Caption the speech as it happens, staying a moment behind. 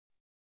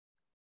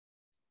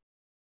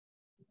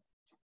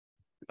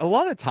a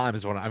lot of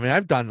times when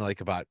I've done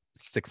like about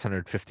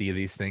 650 of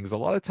these things. A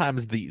lot of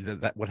times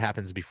that what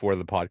happens before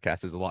the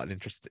podcast is a lot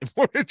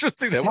more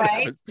interesting than what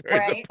happens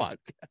during the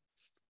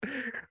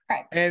podcast.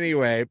 Right.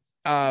 Anyway,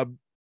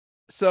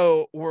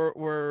 so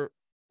we're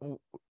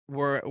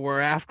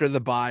after the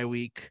bye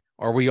week.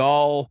 Are we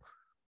all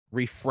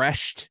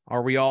refreshed?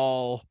 Are we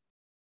all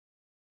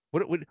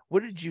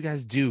what did you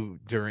guys do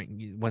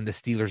when the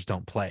Steelers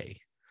don't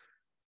play?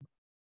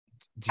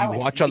 Do you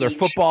watch other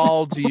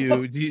football? Do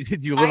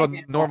you live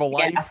a normal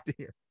life?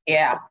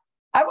 Yeah.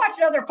 I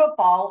watched other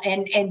football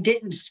and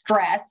didn't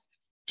stress.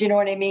 Do you know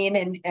what I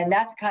mean? And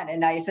that's kind of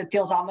nice. It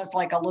feels almost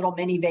like a little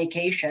mini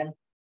vacation.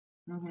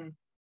 Mm-hmm.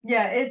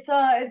 Yeah, it's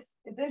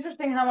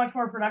interesting how much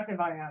more productive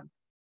I am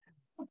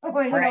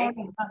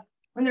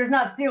when there's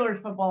not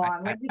Steelers football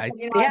on. I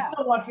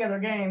still watch the other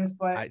games,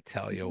 but I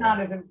tell you, not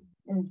as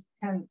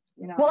intense.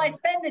 Well, I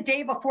spend the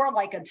day before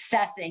like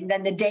obsessing,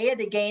 then the day of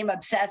the game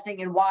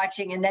obsessing and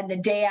watching, and then the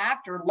day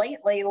after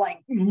lately like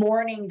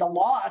mourning the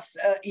loss,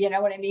 you know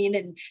what I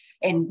mean,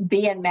 and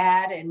being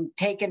mad and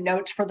taking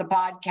notes for the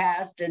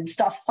podcast and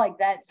stuff like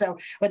that. So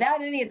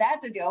without any of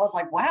that to do, I was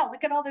like, wow,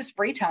 look at all this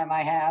free time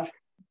I have.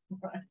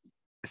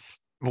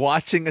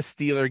 Watching a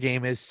Steeler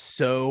game is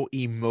so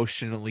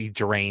emotionally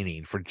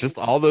draining for just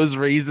all those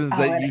reasons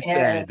that you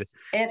said.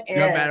 It is.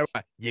 No matter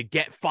what, you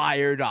get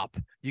fired up.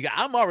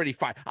 I'm already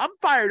fired. I'm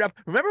fired up.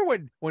 Remember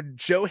when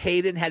Joe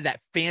Hayden had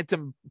that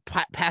phantom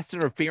pass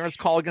interference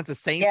call against the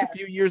Saints a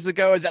few years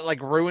ago that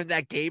like ruined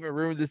that game and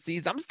ruined the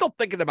season? I'm still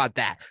thinking about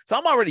that. So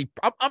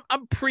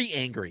I'm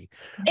pre-angry.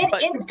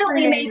 It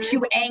instantly makes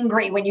you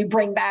angry when you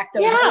bring back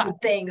those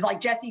old things like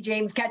Jesse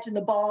James catching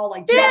the ball,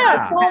 like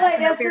pass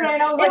interference.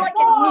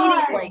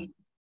 Immediately.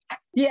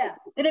 Yeah,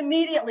 it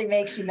immediately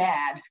makes you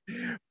mad.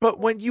 But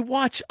when you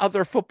watch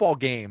other football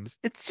games,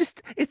 it's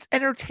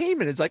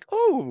entertainment. It's like,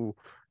 oh,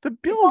 the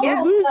Bills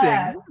are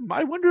losing.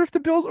 I wonder if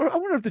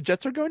the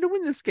Jets are going to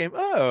win this game.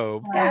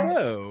 Oh,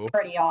 bravo.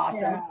 Pretty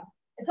awesome. Yeah.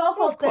 It's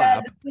also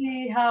sad to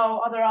see how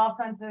other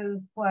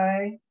offenses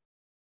play.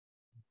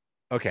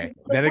 Okay,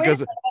 then it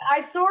goes.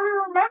 I sort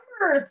of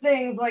remember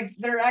things like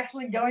they're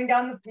actually going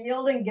down the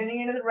field and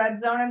getting into the red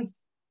zone and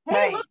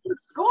hey, look, they're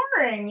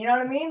scoring. You know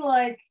what I mean?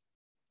 Like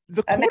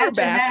the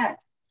quarterback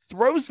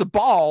throws the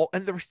ball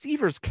and the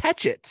receivers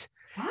catch it.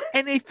 What?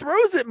 And he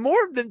throws it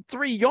more than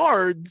 3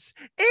 yards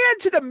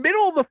and to the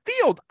middle of the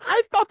field.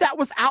 I thought that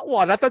was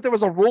outlawed. I thought there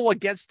was a rule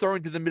against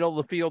throwing to the middle of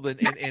the field in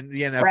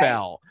the NFL.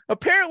 Right.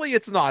 Apparently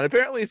it's not.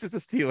 Apparently it's just a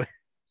Steeler.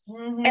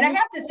 Mm-hmm. And I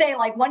have to say,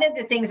 like, one of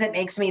the things that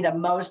makes me the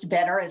most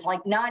bitter is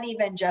like not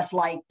even just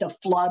like the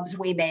flubs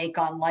we make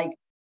on like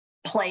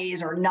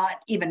plays or not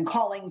even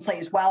calling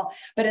plays well,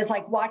 but it's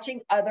like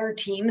watching other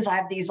teams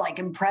have these like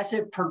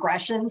impressive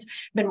progressions.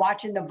 Been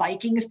watching the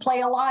Vikings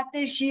play a lot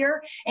this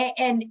year,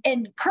 and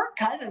Kirk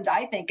Cousins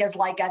I think is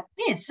like a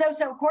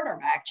so-so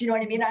quarterback. Do you know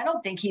what I mean? I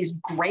don't think he's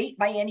great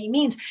by any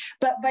means,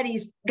 but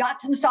he's got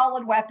some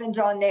solid weapons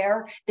on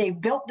there. They've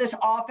built this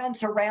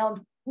offense around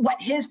what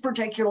his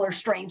particular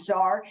strengths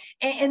are,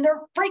 and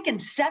they're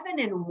freaking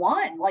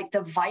 7-1 like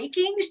the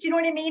Vikings. Do you know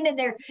what I mean? And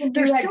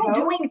they're still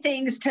doing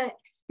things to.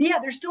 Yeah,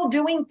 they're still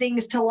doing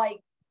things to like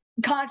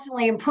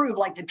constantly improve,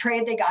 like the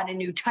trade they got a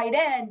new tight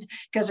end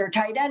because their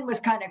tight end was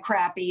kind of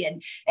crappy,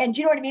 and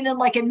you know what I mean? And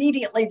like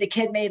immediately the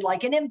kid made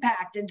like an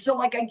impact. And so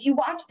like you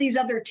watch these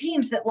other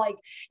teams that like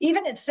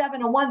even at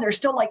 7-1, they're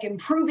still like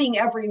improving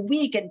every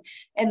week.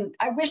 And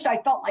I wished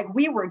I felt like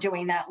we were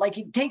doing that. Like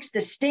it takes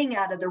the sting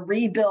out of the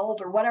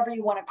rebuild or whatever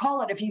you want to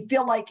call it if you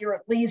feel like you're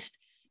at least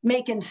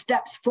making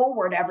steps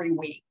forward every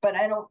week. But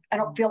I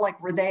don't feel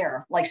like we're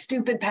there. Like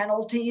stupid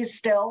penalties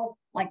still.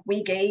 Like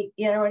week 8,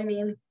 you know what I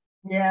mean?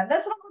 Yeah,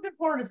 that's what I'm looking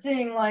forward to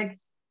seeing. Like,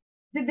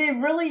 did they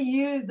really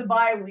use the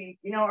bye week?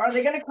 You know, are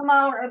they going to come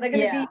out? Are they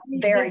going to be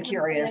very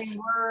curious? They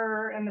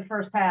were in the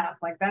first half.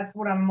 Like, that's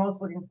what I'm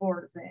most looking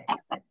forward to seeing.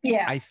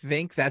 Yeah, I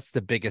think that's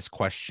the biggest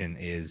question: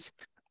 is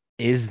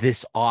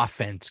this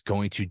offense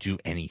going to do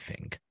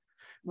anything?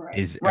 Right.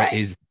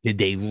 Did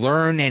they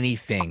learn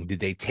anything? Did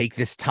they take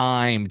this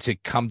time to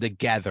come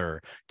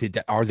together?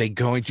 Are they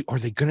going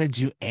to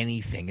do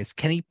anything? Is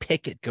Kenny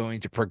Pickett going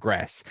to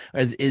progress?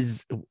 I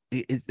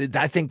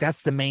think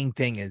that's the main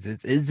thing is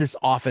this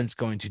offense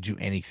going to do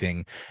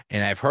anything?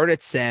 And I've heard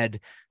it said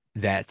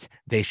that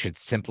they should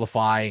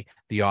simplify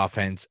the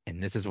offense.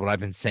 And this is what I've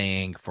been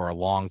saying for a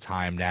long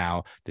time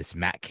now. This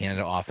Matt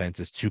Canada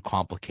offense is too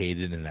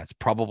complicated. And that's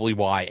probably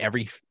why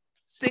every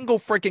single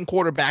freaking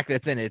quarterback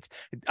that's in it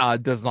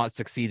does not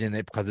succeed in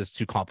it because it's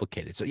too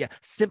complicated. So yeah,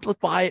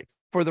 simplify it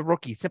for the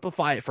rookie,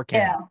 simplify it for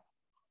Kenny. Yeah.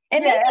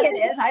 And maybe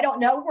it is. I don't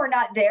know. We're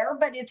not there,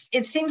 but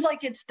it seems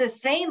like it's the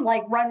same,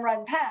 like run,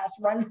 pass,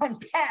 run,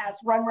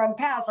 pass, run,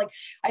 pass. Like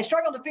I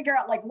struggle to figure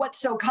out like what's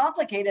so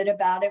complicated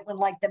about it when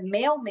like the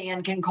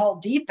mailman can call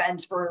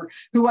defense for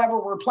whoever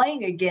we're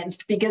playing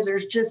against because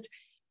there's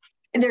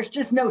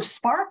just no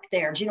spark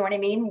there. Do you know what I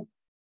mean?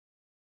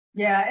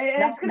 Yeah,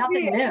 it's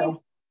nothing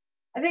new.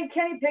 I think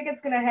Kenny Pickett's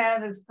going to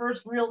have his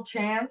first real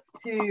chance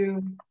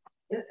to,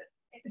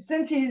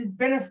 since he's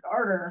been a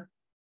starter,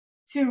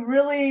 to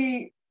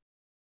really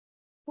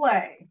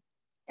play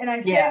And I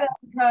say that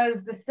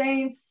because the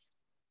Saints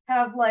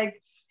have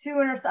like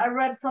I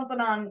read something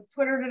on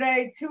Twitter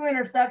today, 2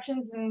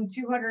 interceptions and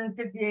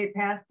 258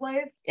 pass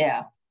plays.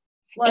 Yeah.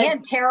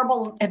 And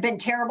have been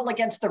terrible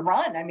against the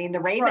run. I mean, the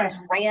Ravens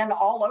ran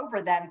all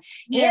over them.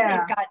 And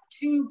they've got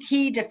 2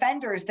 key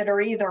defenders that are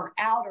either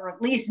out or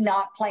at least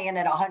not playing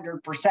at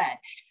 100%.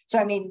 So,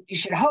 I mean, you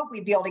should hope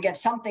we'd be able to get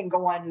something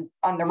going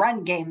on the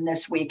run game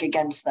this week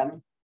against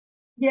them.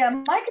 Yeah,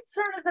 my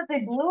concern is that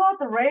they blew out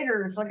the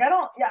Raiders. Like, I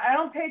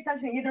don't pay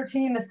attention to either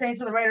team, the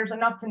Saints or the Raiders,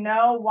 enough to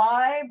know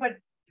why, but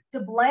to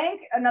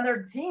blank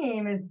another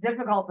team is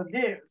difficult to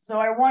do. So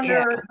I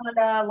wonder,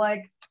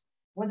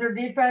 was their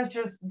defense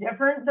just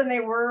different than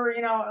they were,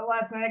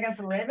 last night against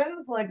the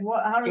Ravens? Like,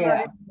 what? How does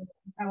that?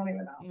 I don't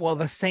even know. Well,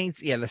 the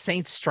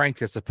Saints'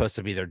 strength is supposed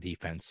to be their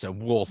defense, so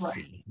we'll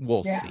see.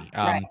 We'll see.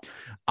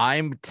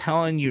 I'm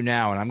telling you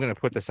now, and I'm going to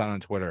put this on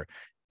Twitter.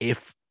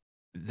 If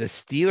the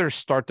Steelers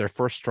start their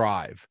first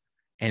drive,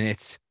 and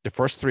it's the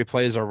first 3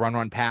 plays are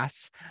run,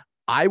 pass,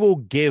 I will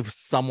give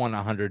someone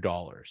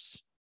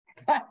 $100.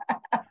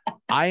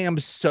 I am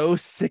so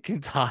sick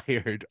and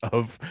tired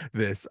of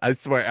this. I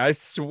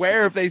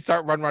swear if they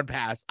start run,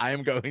 pass, I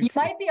am going You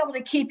might be able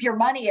to keep your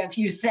money if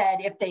you said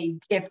if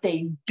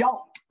they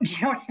don't. Do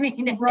you know what I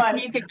mean?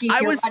 Right. You could keep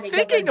I was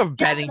thinking of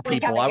betting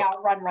people.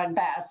 Run,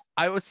 pass.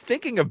 I was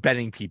thinking of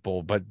betting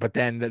people, but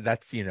then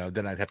that's,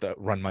 then I'd have to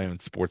run my own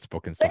sports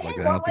book and stuff like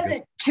that. What was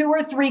it? 2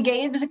 or 3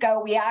 games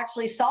ago, we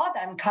actually saw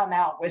them come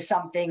out with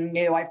something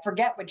new. I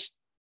forget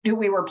who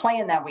we were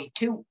playing that week,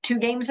 two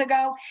games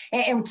ago,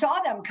 and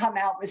saw them come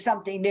out with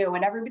something new,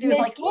 and everybody was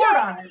like, scored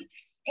on it.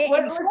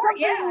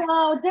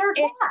 Derek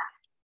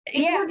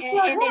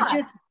it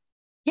just,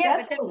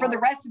 but then for the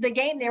rest of the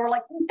game, they were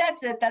like,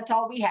 that's it. That's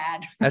all we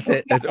had. That's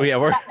it.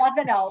 We're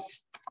nothing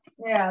else.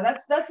 Yeah,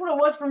 that's what it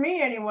was for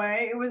me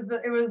anyway. It was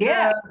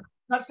the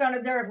touchdown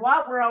to Derek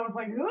Watt where I was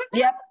like, who?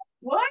 Yep.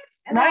 What?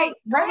 And right.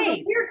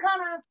 Here,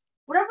 kind of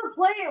whatever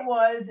play it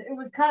was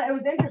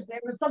interesting.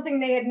 It was something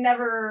they had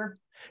never.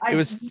 It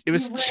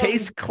was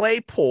Chase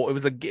Claypool. It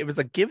was a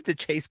give to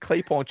Chase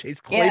Claypool, and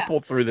Chase Claypool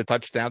threw the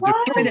touchdown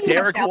to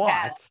Derek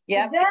Watts.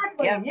 Yeah,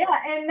 exactly. Yep. Yeah,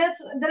 and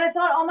then I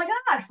thought, oh my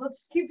gosh, let's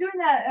just keep doing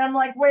that. And I'm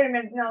like, wait a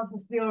minute, no, it's the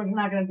Steelers.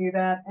 Not going to do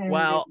that.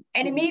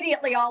 And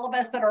immediately, all of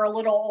us that are a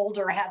little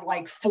older had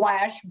like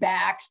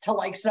flashbacks to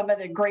like some of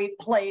the great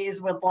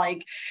plays with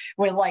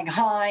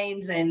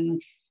Hines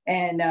and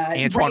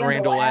Antoine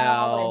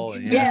Randall.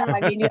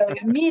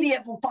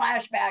 Immediate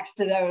flashbacks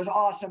to those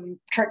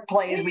awesome trick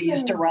plays we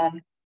used to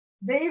run.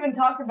 They even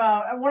talked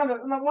about one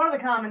of the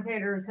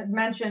commentators had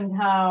mentioned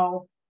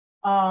how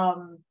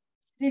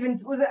Steven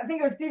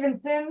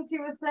Sims he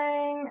was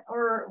saying,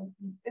 or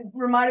it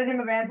reminded him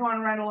of Antoine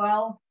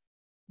Randall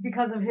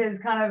because of his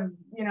kind of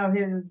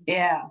his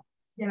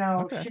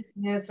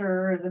shiftiness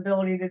or his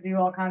ability to do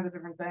all kinds of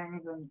different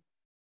things, and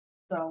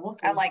so we'll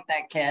see. I like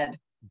that kid.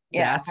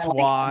 That's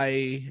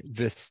why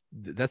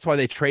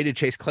they traded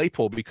Chase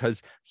Claypool,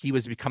 because he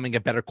was becoming a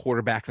better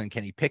quarterback than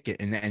Kenny Pickett,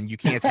 and you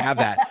can't have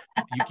that.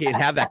 You can't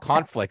have that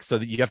conflict, so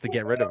that you have to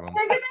get rid of him.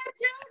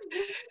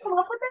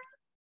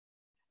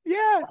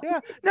 Yeah.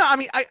 No, I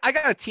mean, I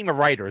got a team of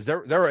writers.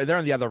 They're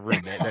in the other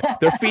room.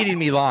 They're feeding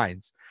me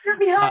lines.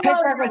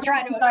 Pittsburgh was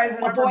trying to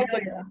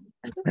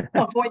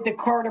avoid the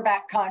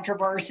quarterback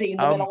controversy in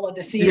the middle of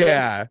the season.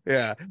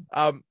 Yeah.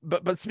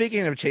 But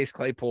speaking of Chase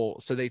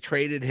Claypool, so they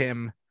traded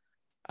him.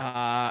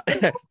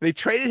 They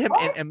traded him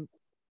and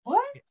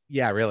what?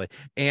 Yeah, really.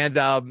 And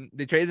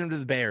they traded him to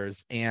the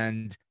Bears,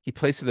 and he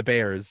plays for the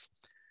Bears,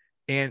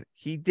 and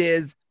he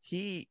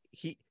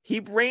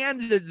ran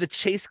the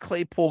Chase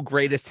Claypool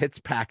greatest hits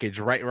package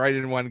right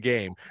in one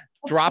game,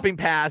 dropping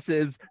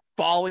passes,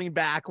 falling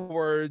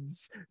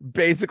backwards,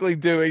 basically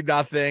doing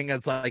nothing.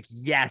 It's like,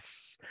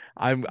 yes,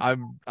 I'm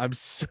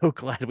so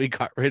glad we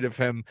got rid of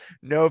him.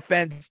 No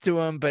offense to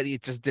him, but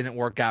it just didn't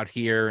work out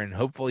here, and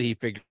hopefully he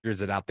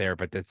figures it out there.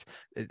 But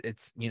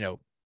it's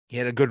he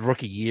had a good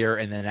rookie year,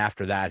 and then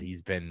after that he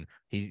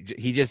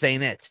just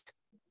ain't it.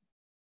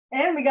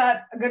 And we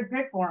got a good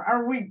pick for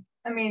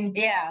him.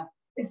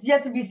 It's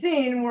yet to be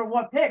seen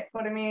what pick,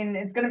 but I mean,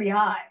 it's going to be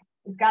high.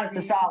 It's got to be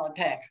a solid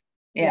pick.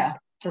 Yeah,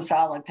 it's a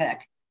solid pick.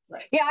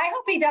 Right. Yeah, I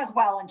hope he does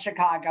well in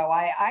Chicago.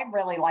 I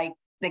really like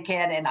the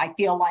kid, and I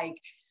feel like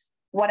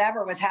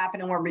whatever was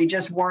happening where we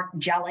just weren't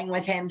gelling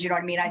with him, do you know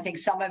what I mean? I think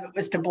some of it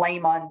was to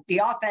blame on the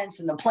offense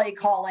and the play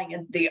calling,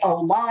 and the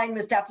O-line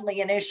was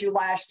definitely an issue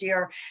last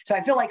year. So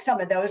I feel like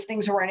some of those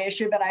things were an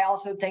issue, but I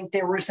also think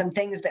there were some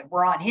things that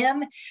were on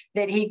him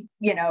that he,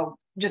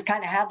 just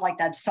kind of had like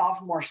that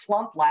sophomore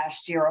slump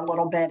last year a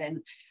little bit. And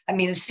I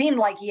mean, it seemed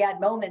like he had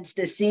moments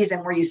this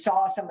season where you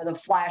saw some of the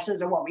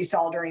flashes of what we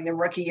saw during the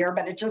rookie year,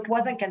 but it just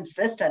wasn't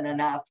consistent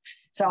enough.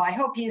 So I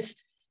hope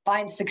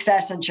finds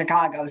success in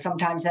Chicago.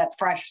 Sometimes that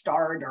fresh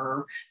start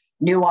or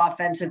new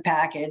offensive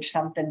package,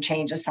 something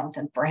changes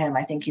something for him.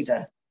 I think he's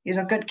a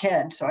good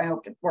kid, so I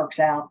hope it works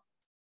out.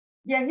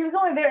 Yeah, he was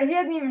only there. He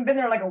hadn't even been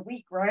there like a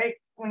week, right,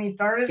 when he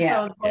started. Yeah.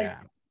 So it's like,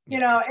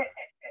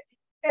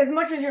 as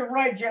much as you're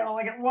right, Joe,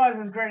 like it was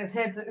his greatest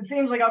hits, it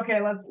seems like, okay,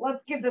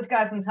 let's give this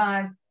guy some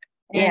time.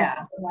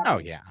 Yeah. Oh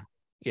yeah.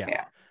 Yeah.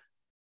 Yeah.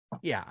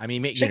 Yeah. I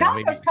mean,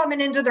 Chicago's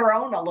coming into their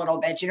own a little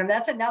bit.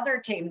 That's another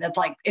team that's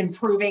like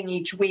improving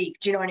each week.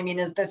 Do you know what I mean?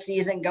 As the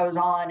season goes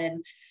on.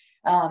 And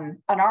on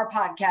our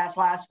podcast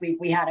last week,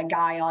 we had a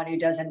guy on who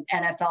does an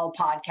NFL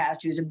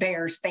podcast who's a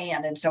Bears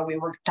fan. And so we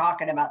were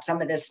talking about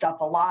some of this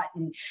stuff a lot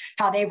and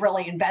how they've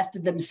really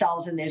invested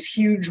themselves in this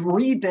huge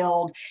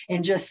rebuild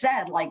and just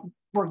said, like,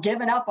 we're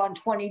giving up on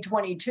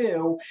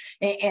 2022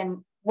 and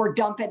we're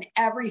dumping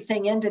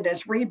everything into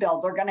this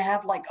rebuild. They're going to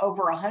have like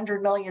over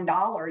 $100 million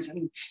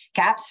in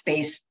cap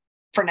space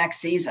for next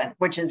season,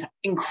 which is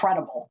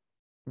incredible.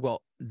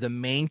 Well, the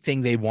main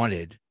thing they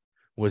wanted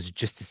was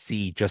just to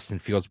see Justin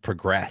Fields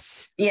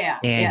progress. Yeah.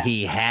 And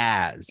he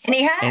has.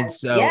 And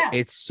so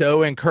it's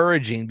so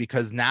encouraging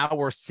because now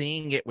we're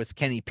seeing it with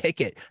Kenny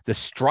Pickett, the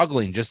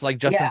struggling, just like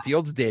Justin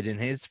Fields did in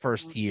his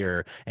first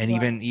year and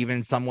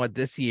even somewhat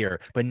this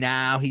year. But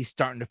now he's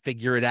starting to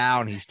figure it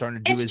out and he's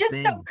starting to do his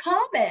thing. It's just so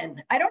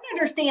common. I don't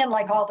understand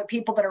like all the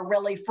people that are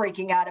really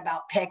freaking out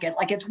about Pickett.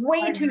 Like it's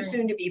way too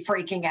soon to be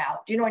freaking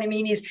out. Do you know what I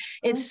mean?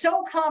 It's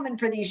so common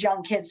for these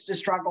young kids to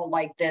struggle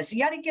like this.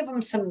 You got to give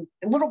them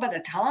a little bit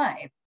of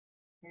time.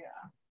 Yeah.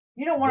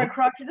 You don't want to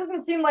crush. It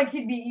doesn't seem like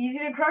he'd be easy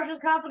to crush his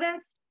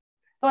confidence,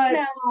 but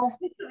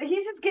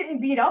he's just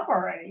getting beat up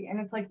already. And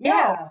it's like,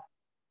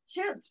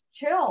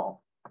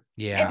 chill.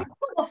 Yeah. And people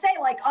will say,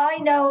 like, I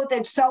know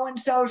that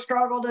so-and-so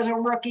struggled as a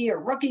rookie or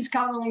rookies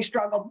commonly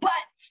struggle, but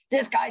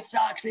this guy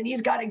sucks and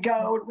he's got to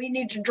go. We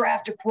need to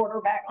draft a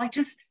quarterback. Like,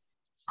 just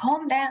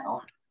calm down.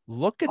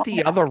 Look at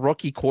the other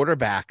rookie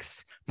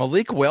quarterbacks.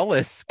 Malik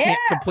Willis can't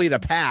complete a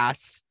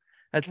pass.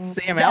 That's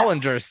Sam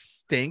Ellinger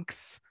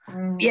stinks.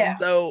 Yeah.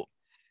 So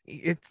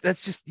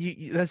that's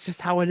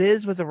just how it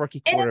is with a rookie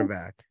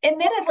quarterback. And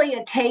admittedly,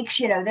 it takes,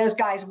 those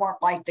guys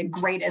weren't like the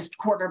greatest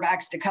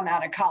quarterbacks to come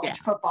out of college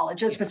football. It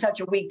just was such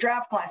a weak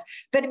draft class.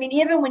 But I mean,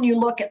 even when you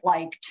look at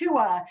like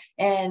Tua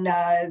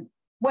and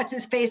what's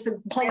his face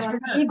that plays for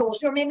the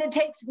Eagles, I mean, it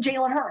takes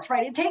Jalen Hurts,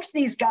 right? It takes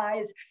these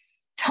guys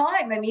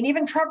time. I mean,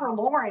 even Trevor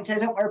Lawrence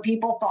isn't where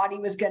people thought he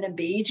was going to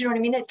be. Do you know what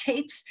I mean? It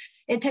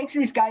takes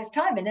these guys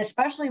time. And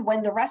especially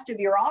when the rest of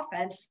your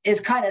offense is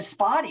kind of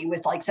spotty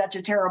with like such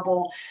a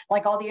terrible,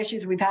 like all the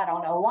issues we've had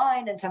on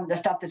O-line and some of the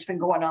stuff that's been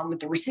going on with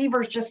the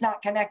receivers just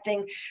not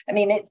connecting. I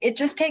mean, it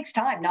just takes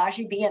time.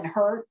 Najee being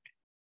hurt,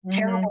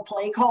 terrible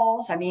play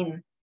calls. I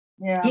mean,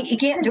 he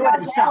can't do it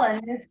himself.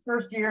 Allen, his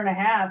first year and a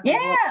half.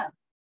 Yeah.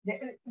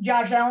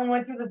 Josh Allen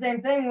went through the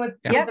same thing with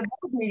the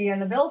Bills media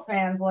and the Bills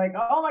fans, like,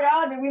 oh my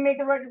God, did we make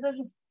the right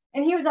decision?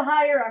 And he was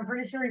I'm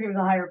pretty sure he was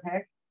a higher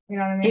pick. You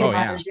know what I mean?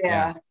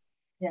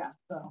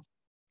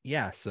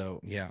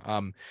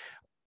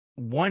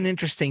 One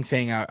interesting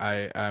thing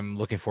I'm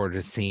looking forward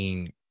to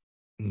seeing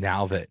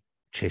now that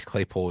Chase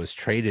Claypool is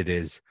traded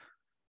is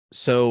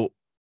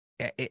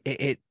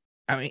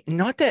I mean,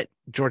 not that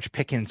George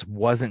Pickens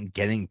wasn't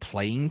getting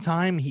playing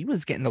time. He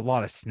was getting a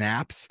lot of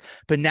snaps,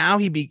 but now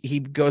he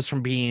goes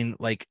from being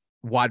like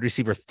wide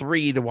receiver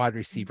 3 to wide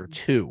receiver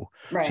 2.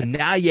 Right. So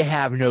now you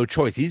have no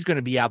choice. He's going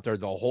to be out there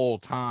the whole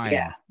time.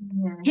 Yeah.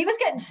 He was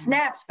getting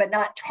snaps, but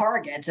not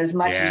targets as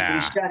much as he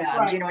should have.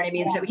 Right. Do you know what I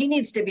mean? Yeah. So he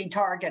needs to be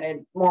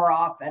targeted more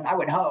often, I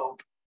would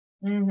hope.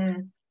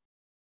 Mm-hmm.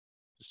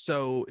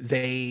 So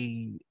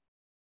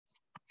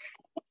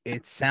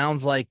it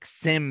sounds like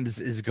Sims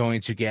is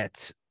going to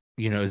get,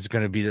 is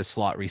going to be the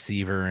slot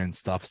receiver and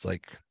stuff. It's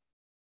like,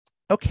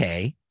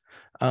 okay.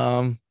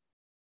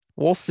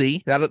 We'll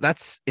see.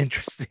 That's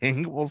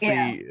interesting. We'll see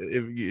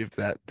if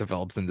that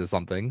develops into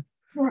something.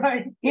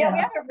 Right. Yeah, we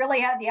haven't really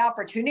had the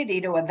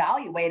opportunity to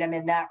evaluate him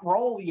in that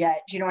role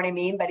yet. Do you know what I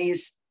mean? But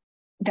he's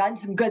done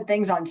some good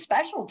things on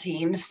special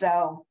teams.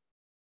 So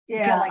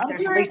I feel like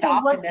there's at least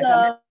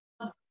optimism.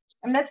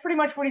 And that's pretty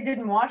much what he did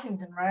in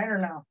Washington, right? Or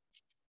no?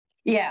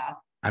 Yeah.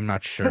 I'm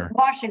not sure. But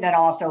Washington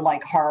also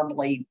like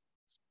horribly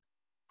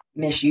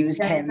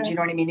misused him. Do you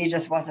know what I mean? He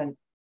just wasn't.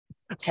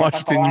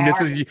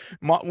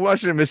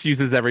 Washington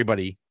misuses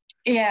everybody.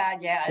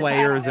 Yeah.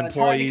 Players,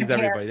 employees,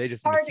 everybody. They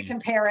just hard to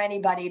compare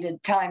anybody to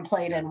time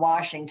played in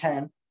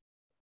Washington.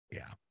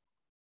 Yeah.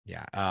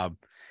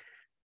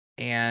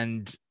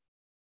 And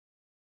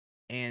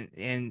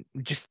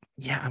just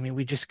I mean,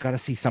 we just got to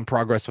see some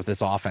progress with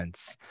this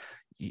offense.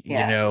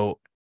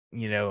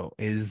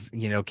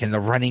 Can the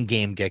running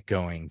game get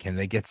going? Can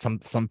they get some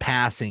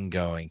passing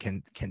going?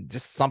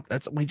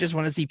 We just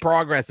want to see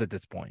progress at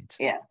this point.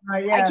 Yeah.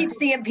 I keep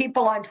seeing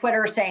people on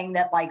Twitter saying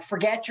that, like,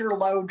 forget your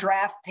low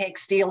draft pick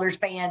Steelers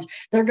fans.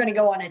 They're going to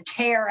go on a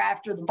tear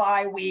after the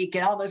bye week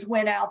and almost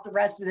win out the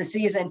rest of the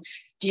season.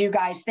 Do you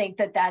guys think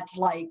that that's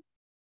like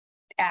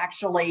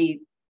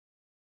actually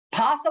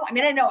possible? I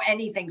mean, I know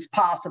anything's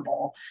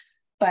possible,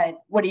 but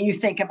what do you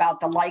think about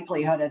the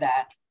likelihood of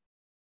that?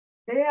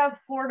 They have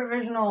 4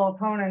 divisional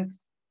opponents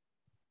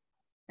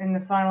in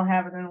the final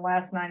half of the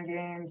last 9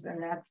 games,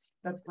 and that's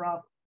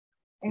rough,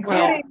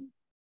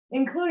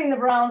 including the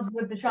Browns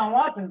with Deshaun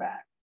Watson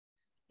back.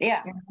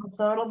 Yeah.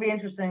 So it'll be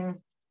interesting.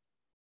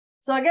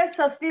 So I guess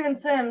Steven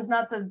Sims,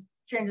 not to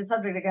change the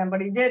subject again, but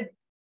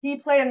he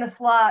played in the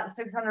slot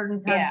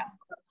 610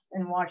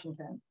 in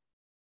Washington.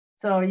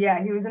 So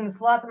yeah, he was in the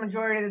slot the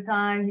majority of the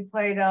time. He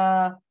played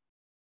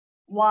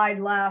wide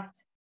left,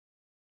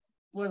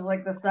 was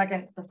like the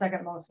second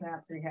most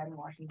snaps that he had in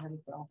Washington.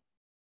 So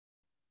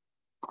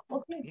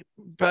okay.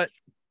 But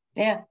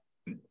yeah,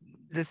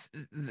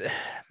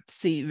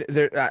 see,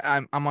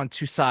 I'm on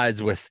two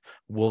sides with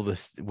will the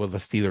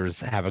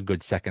Steelers have a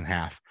good second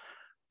half?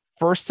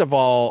 First of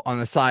all, on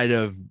the side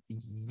of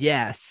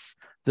yes,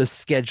 the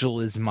schedule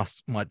is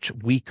much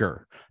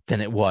weaker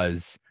than it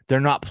was. They're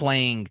not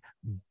playing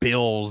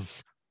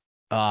Bills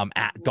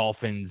at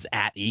Dolphins,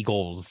 at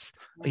Eagles.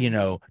 You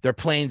know, they're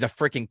playing the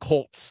freaking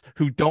Colts,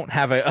 who don't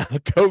have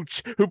a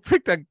coach who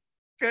picked a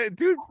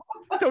dude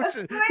coach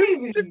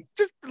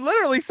just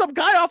literally some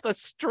guy off the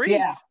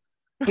street.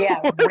 Yeah,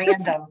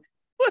 random.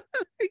 What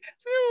are they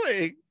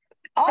doing?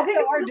 Also,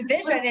 our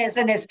division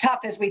isn't as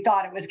tough as we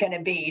thought it was going to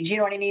be. Do you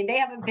know what I mean? They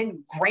haven't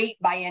been great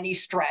by any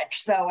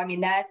stretch. So, I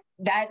mean, that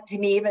to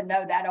me, even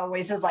though that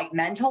always is like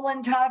mental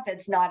and tough,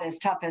 it's not as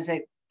tough as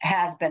it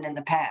has been in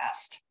the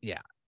past. Yeah.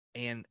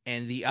 And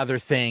the other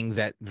thing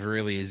that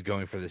really is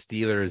going for the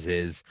Steelers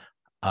is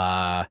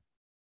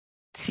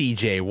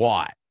TJ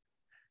Watt.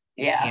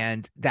 Yeah.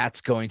 And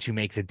that's going to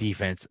make the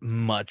defense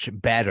much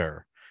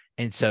better.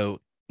 And so,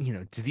 you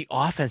know, the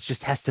offense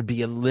just has to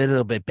be a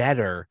little bit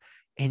better,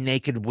 and they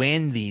could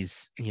win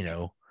these, you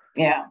know,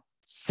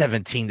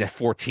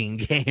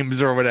 17-14 games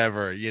or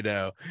whatever, you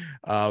know.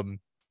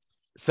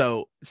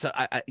 So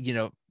I you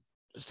know,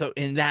 so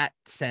in that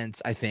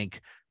sense, I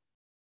think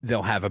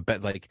they'll have a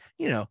bet, like,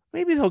 you know,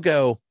 maybe they'll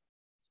go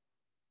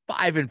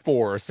 5-4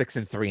 or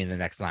 6-3 in the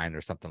next 9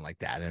 or something like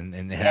that,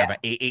 and they have an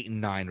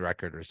 8-9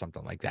 record or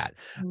something like that.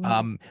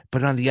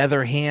 But on the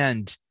other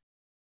hand,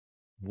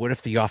 what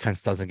if the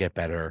offense doesn't get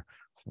better?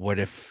 What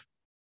if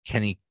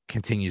Kenny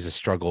continues to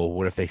struggle?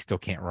 What if they still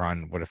can't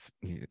run? What if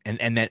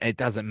and then it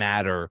doesn't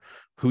matter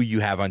who you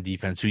have on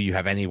defense, who you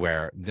have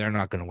anywhere, they're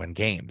not going to win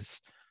games.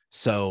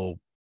 So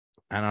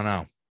I don't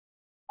know.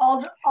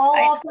 All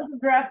offensive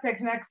draft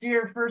picks next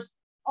year, first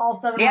all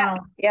 7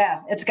 rounds.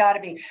 Yeah, it's got to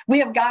be.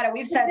 We've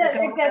said this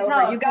over and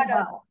over. You got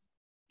to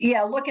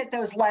look at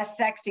those less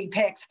sexy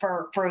picks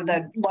for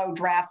the low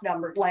draft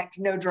number, like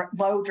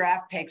low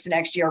draft picks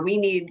next year. We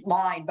need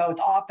line, both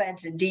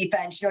offense and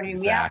defense. You know what I mean?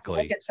 Exactly. We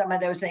have to look at some of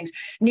those things.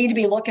 Need to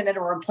be looking at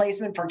a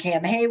replacement for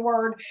Cam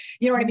Hayward.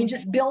 You know what I mean?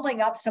 Just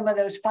building up some of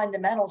those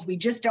fundamentals. We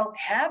just don't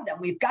have them.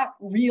 We've got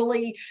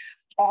really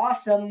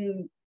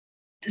awesome,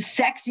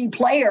 sexy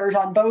players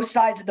on both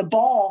sides of the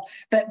ball,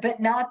 but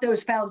not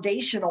those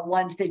foundational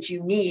ones that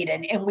you need.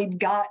 And we've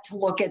got to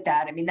look at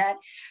that. I mean, that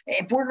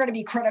if we're going to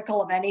be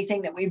critical of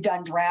anything that we've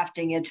done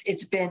drafting,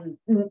 it's been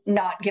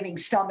not giving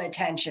some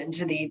attention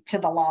to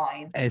the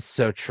line. It's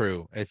so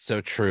true. It's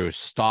so true.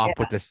 Stop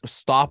with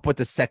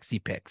the sexy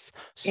picks.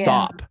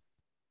 Stop.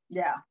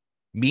 Yeah.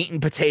 Meat and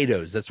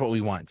potatoes. That's what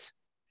we want.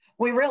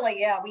 We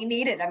really, we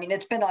need it. I mean,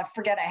 it's been, I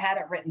forget, I had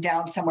it written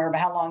down somewhere,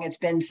 but how long it's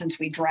been since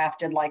we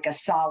drafted like a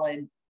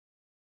solid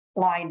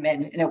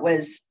lineman. And it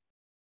was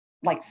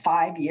like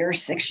 5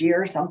 years, 6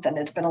 years, something.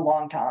 It's been a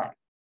long time.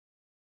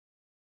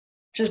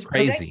 Just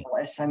crazy.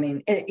 Ridiculous. I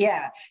mean,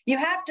 you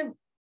have to,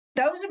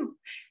 those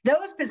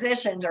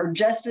positions are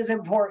just as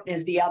important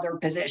as the other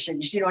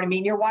positions. You know what I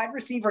mean? Your wide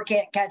receiver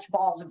can't catch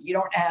balls if you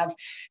don't have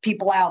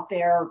people out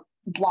there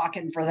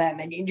blocking for them.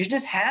 And you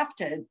just have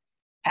to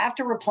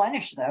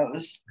replenish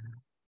those.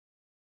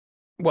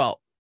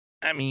 Well,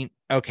 I mean,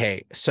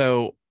 okay,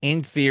 so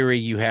in theory,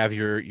 you have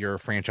your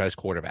franchise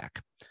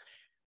quarterback.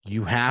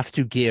 You have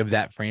to give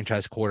that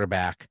franchise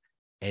quarterback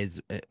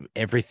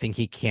everything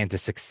he can to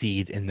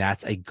succeed, and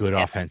that's a good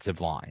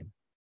offensive line.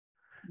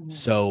 Mm-hmm.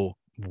 So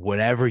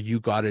whatever you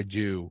got to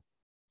do,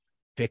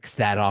 fix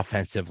that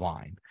offensive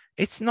line.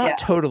 It's not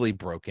totally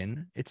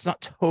broken. It's not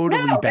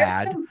totally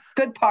bad. There's some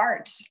good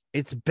parts.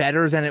 It's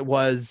better than it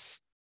was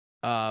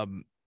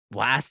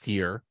last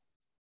year.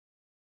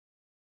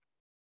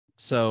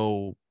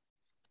 So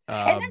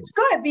and that's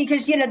good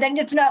because, you know, then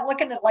it's not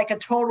looking at like a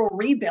total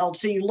rebuild.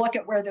 So you look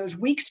at where those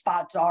weak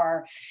spots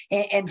are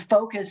and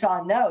focus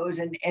on those.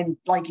 And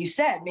like you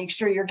said, make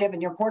sure you're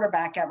giving your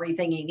quarterback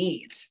everything he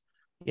needs.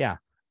 Yeah.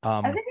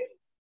 I think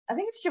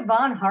it's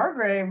Javon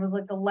Hargrave was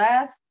like the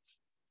last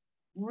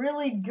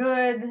really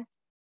good.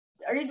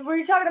 Were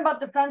you talking about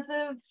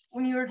defensive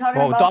when you were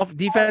talking about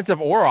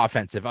defensive or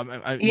offensive? But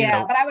I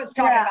was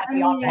talking about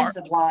the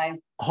offensive line.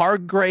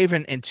 Hargrave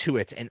and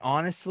Tuitt. And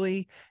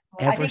honestly,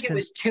 I think it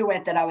was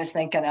Tuitt that I was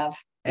thinking of.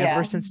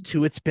 Ever since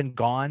Tuitt's been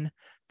gone,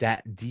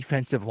 that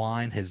defensive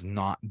line has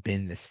not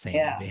been the same.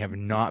 Yeah. They have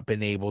not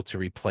been able to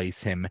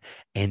replace him,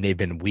 and they've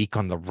been weak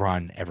on the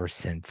run ever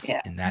since. Yeah.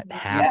 And that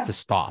has to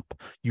stop.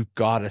 You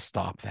got to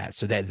stop that.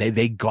 So that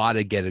they got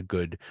to get a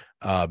good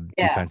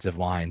defensive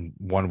line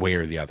one way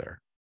or the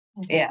other.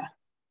 Yeah.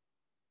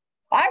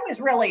 I was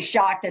really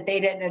shocked that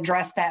they didn't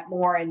address that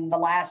more in the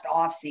last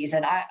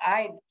offseason.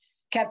 I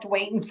kept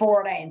waiting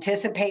for it. I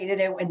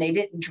anticipated it when they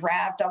didn't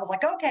draft. I was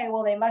like, okay,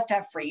 well, they must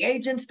have free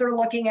agents they're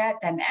looking at.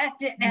 Then that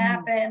didn't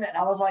happen. And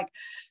I was like,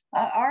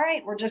 all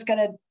right, we're just going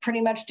to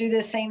pretty much do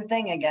the same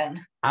thing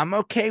again. I'm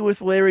okay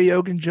with Larry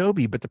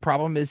Ogunjobi, but the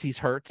problem is he's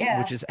hurt,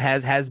 which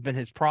has been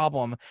his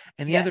problem.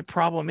 And the other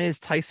problem is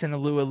Tyson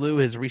Alualu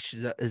has reached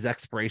his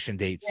expiration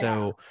date.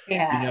 So,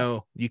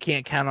 you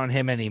can't count on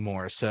him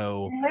anymore.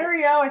 So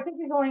Larry O, I think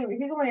he's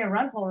only a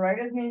rental, right?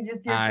 Isn't he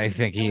just here? I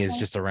think he is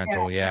just a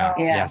rental.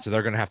 Yeah. So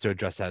they're going to have to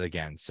adjust that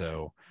again.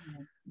 So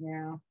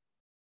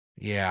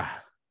yeah.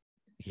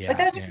 But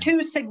those are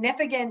two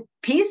significant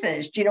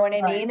pieces. Do you know what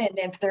I mean? And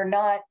if they're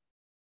not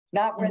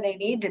where they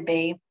need to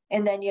be,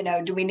 and then,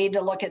 do we need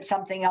to look at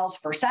something else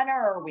for center?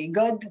 Are we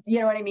good? You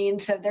know what I mean?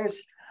 So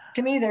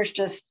to me, there's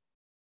just.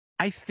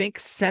 I think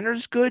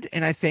center's good.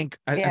 And I think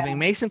think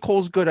Mason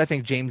Cole's good. I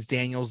think James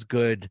Daniels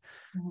good.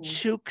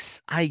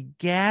 Chooks, I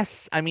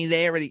guess. I mean,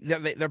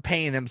 they're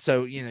paying him.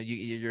 So,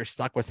 you're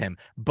stuck with him,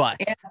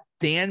 but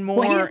Dan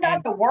Moore. Well, he's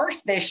not the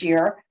worst this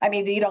year. I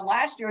mean,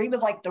 last year he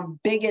was like the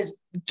biggest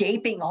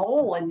gaping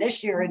hole, and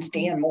this year it's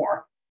Dan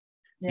Moore.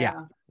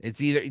 Yeah. It's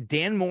either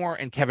Dan Moore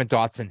and Kevin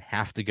Dotson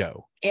have to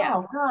go. Yeah.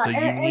 Oh, God. So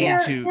you need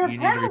to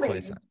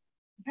replace them.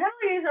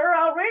 Penalties are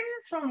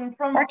outrageous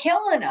from are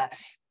killing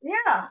us.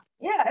 Yeah.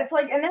 It's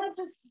like, and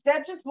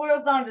that just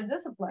boils down to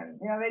discipline.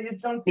 They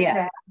just don't seem to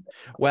have it.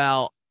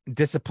 Well,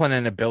 discipline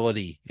and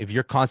ability. If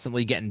you're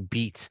constantly getting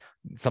beat,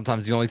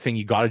 sometimes the only thing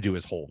you got to do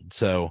is hold.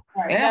 So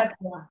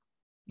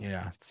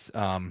it's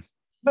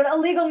But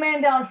illegal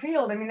man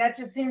downfield. I mean, that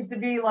just seems to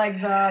be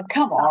like the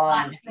come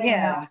on.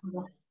 Yeah.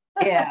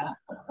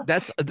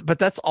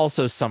 That's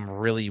also some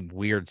really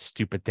weird,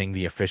 stupid thing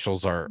the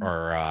officials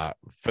are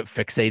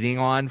fixating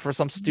on for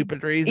some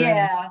stupid reason.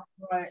 Yeah,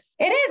 right.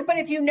 It is, but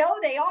if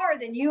they are,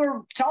 then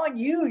it's on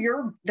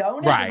you. The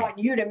onus is on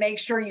you to make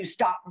sure you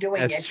stop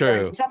doing it. That's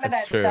true. Right? Some of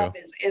that stuff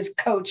is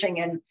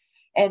coaching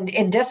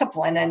and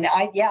discipline. And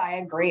I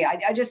agree.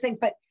 I just think,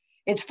 but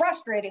it's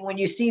frustrating when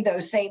you see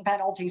those same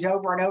penalties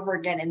over and over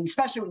again, and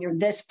especially when you're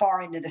this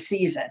far into the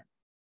season.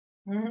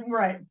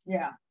 Right.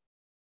 Yeah.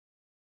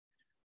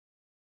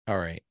 All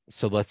right,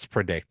 so let's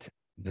predict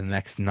the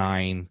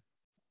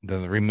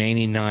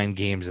remaining 9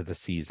 games of the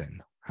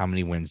season. How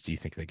many wins do you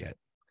think they get?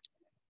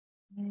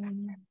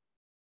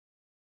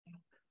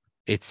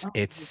 It's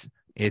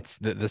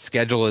the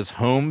schedule is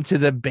home to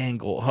the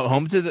Bengals,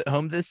 home to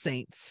the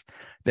Saints,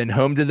 then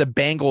home to the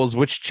Bengals,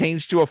 which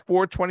changed to a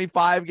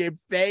 4:25 game.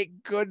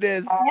 Thank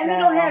goodness. And they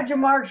don't have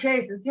Jamar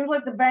Chase. It seems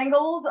like the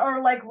Bengals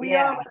are like we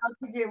are without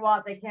TJ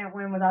Watt. They can't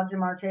win without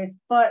Jamar Chase.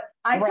 But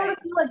I sort of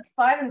feel like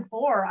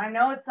 5-4. I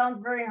know it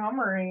sounds very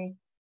hummery,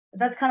 but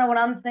that's kind of what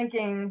I'm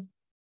thinking.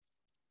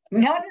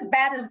 Not as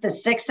bad as the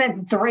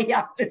 6-3.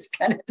 I was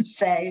gonna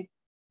say.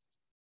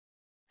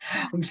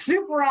 I'm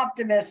super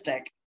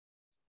optimistic.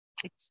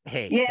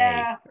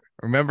 Hey,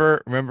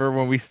 remember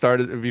when we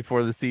started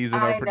before the season,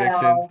 our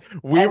predictions,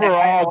 we were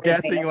all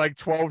guessing like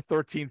 12,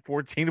 13,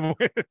 14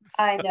 wins.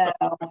 I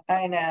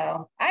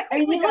know. I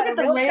think we've got a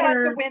real shot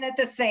to win at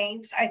the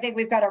Saints. I think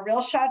we've got a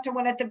real shot to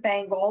win at the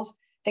Bengals.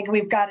 I think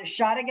we've got a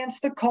shot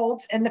against the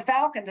Colts and the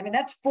Falcons. I mean,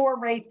 that's 4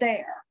 right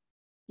there.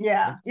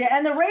 Yeah.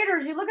 And the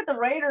Raiders, you look at the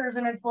Raiders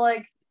and it's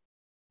like,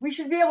 we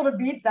should be able to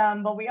beat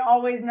them, but we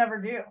always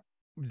never do.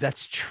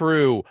 That's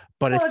true,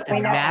 but it's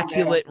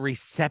Immaculate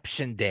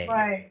Reception Day.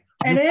 Right.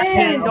 You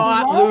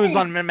cannot lose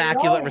on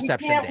Immaculate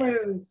Reception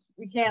Day.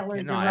 We can't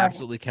lose. No,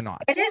 absolutely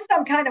cannot. It is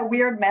some kind of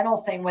weird mental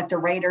thing with the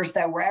Raiders,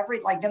 though, where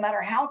no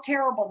matter how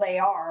terrible they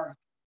are,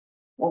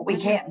 we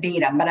can't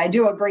beat them. But I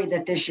do agree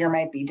that this year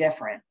might be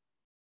different.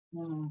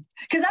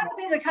 Because that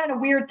would be the kind of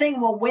weird thing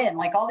we'll win.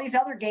 Like all these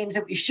other games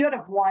that we should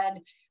have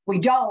won, we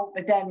don't,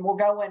 but then we'll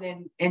go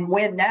in and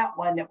win that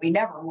one that we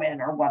never win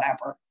or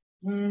whatever.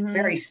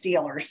 Very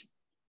Steelers.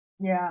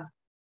 Yeah.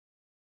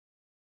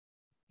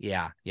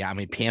 I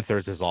mean,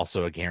 Panthers is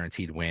also a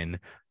guaranteed win.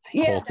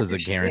 Colts is a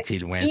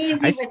guaranteed win.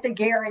 Easy with the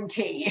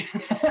guarantee.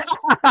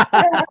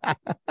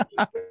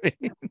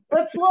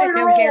 Let's slow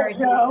your roll,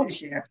 Joe.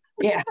 This year.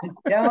 Yeah,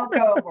 don't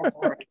go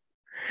overboard.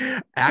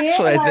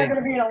 Actually, I think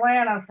going to be in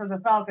Atlanta for the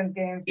Falcons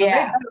game. So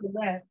yeah. They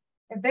win.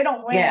 If they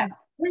don't win,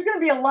 there's going to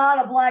be a lot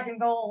of black and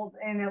gold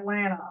in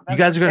Atlanta. You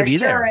guys are going to be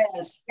there. Sure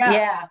is.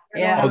 Yeah.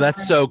 Oh,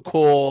 that's so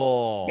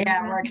cool.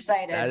 Yeah, we're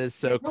excited. That is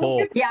so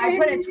cool. Yeah, I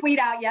put a tweet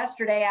out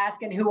yesterday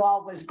asking who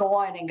all was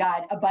going and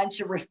got a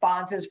bunch of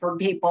responses from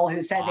people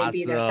who said they'd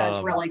be there. So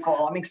that's really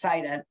cool. I'm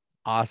excited.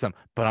 Awesome.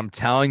 But I'm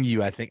telling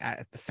you, I think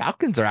the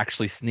Falcons are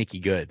actually sneaky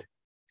good.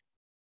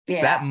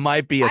 Yeah. That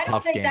might be a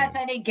tough game. I don't think that's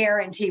any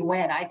guarantee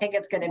win. I think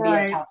it's going to be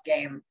a tough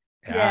game.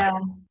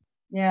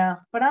 Yeah.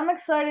 But I'm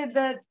excited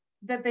that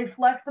they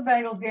flex the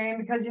Bengals game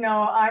because,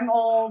 I'm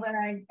old and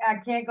I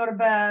can't go to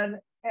bed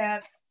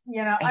at,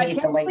 I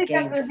can't sleep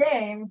after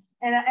games.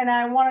 And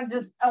I want to,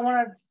 it's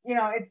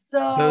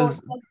so,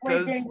 those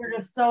games are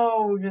just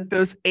so,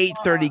 those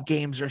 8:30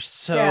 games are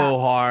so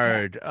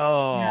hard.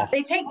 Oh,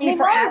 they take me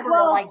forever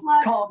to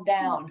calm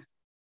down.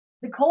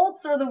 The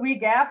Colts are the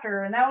week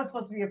after, and that was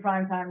supposed to be a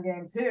primetime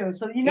game too.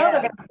 So, they're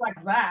going to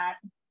flex that.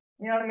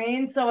 You know what I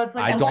mean? So it's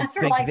like, I don't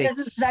think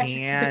they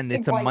can.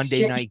 It's a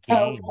Monday night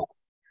game.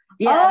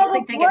 Yeah, I don't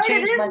think they can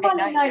change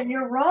Monday night.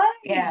 You're right.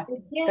 Yeah,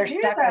 they're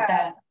stuck with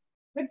that.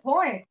 Good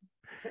point.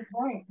 Good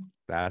point.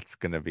 That's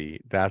gonna be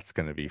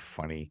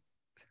funny.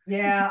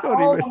 Yeah,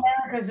 all of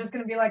America is just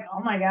gonna be like, oh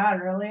my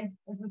God, really?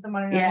 This is the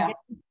Monday night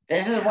game?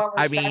 This is what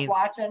we're stuck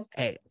watching.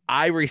 Hey,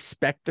 I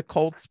respect the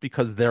Colts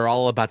because they're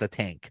all about the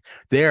tank.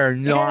 They're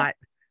not,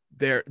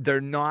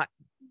 they're not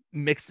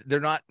mixed. They're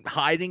not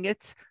hiding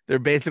it. They're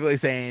basically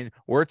saying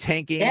we're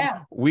tanking.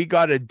 Yeah. We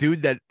got a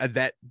dude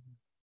that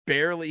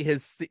barely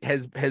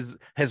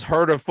has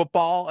heard of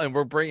football, and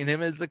we're bringing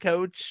him as the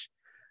coach.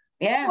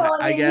 Yeah, well,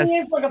 I guess he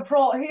is like a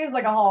pro. He is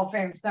like a Hall of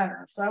Fame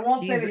center, so I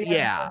won't say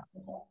that.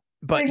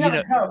 But you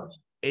know, coach.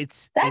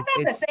 That's not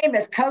the same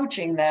as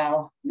coaching,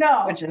 though.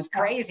 No, which is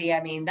crazy.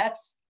 I mean,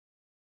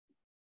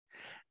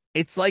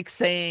 it's like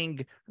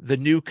saying the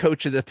new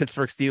coach of the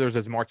Pittsburgh Steelers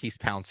is Marquise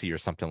Pouncey or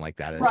something like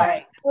that. It's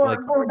right,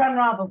 or Ben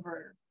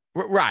Roethlisberger.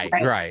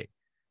 Right.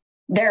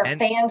 There are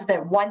fans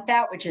that want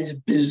that, which is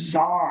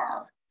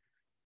bizarre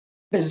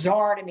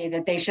to me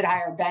that they should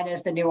hire Ben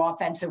as the new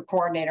offensive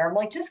coordinator. I'm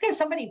like, just because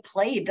somebody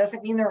played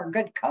doesn't mean they're a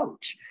good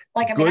coach.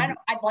 Like, I mean,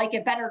 I'd like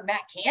it better than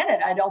Matt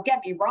Canada. Don't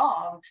get me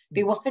wrong.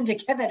 Be willing to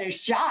give it a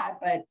shot,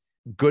 but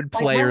good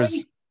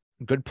players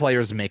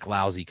make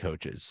lousy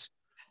coaches.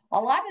 A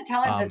lot of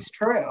times it's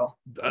true.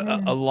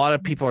 A lot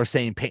of people are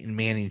saying Peyton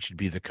Manning should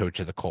be the coach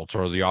of the Colts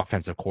or the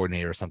offensive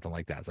coordinator or something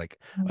like that. It's like,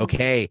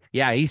 okay,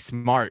 yeah, he's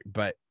smart,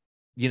 but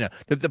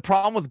the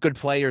problem with good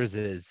players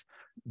is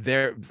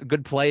they're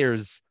good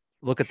players.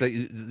 Look at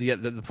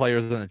the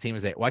players on the team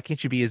and say, why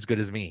can't you be as good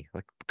as me?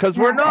 Like, because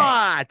we're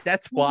not.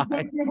 That's why.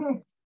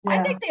 I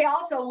think they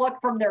also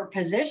look from their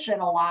position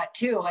a lot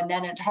too. And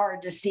then it's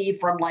hard to see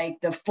from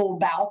like the full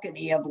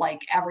balcony of like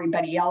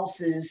everybody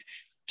else's,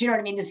 do you know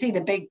what I mean? To see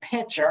the big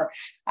picture.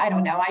 I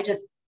don't know.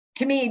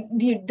 To me,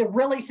 the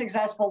really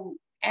successful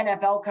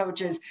NFL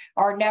coaches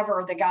are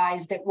never the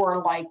guys that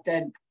were like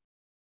the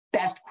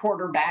best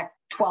quarterback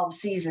 12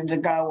 seasons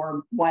ago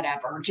or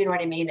whatever. Do you know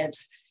what I mean?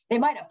 They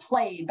might have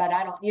played, but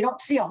you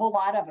don't see a whole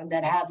lot of them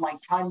that had like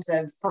tons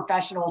of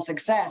professional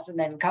success and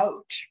then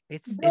coach.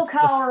 Bill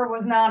Cowher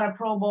was not a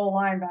Pro Bowl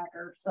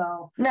linebacker,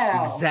 so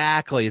no.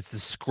 Exactly. It's the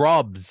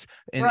scrubs.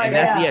 And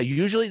that's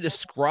usually the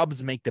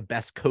scrubs make the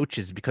best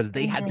coaches because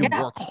they had to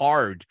work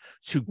hard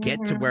to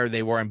get to where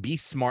they were and be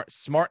smart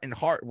and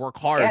work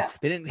hard. Yeah.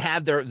 They didn't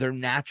have their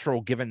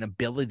natural given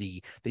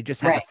ability. They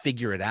just had to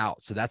figure it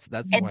out. So that's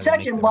and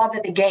such a love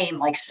of the game,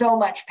 like so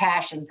much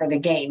passion for the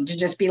game to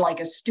just be like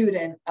a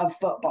student of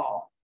football.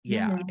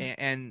 Yeah.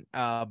 And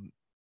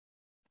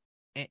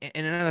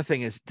another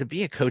thing is to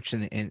be a coach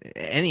in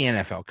any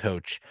NFL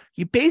coach,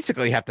 you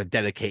basically have to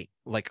dedicate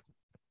like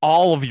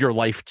all of your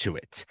life to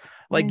it.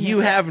 Like you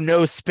have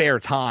no spare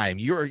time.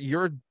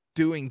 You're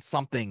doing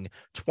something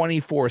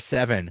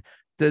 24/7.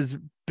 Does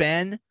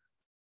Ben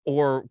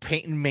or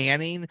Peyton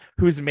Manning,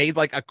 who's made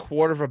like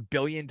 $250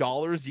 million,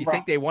 you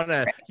think they want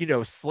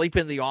to, sleep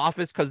in the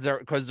office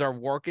because they're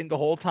working the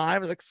whole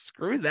time? It's like,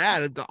 screw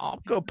that. I'll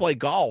go play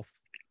golf.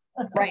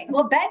 Right.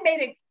 Well, Ben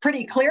made it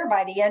pretty clear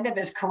by the end of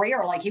his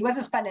career, like he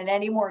wasn't spending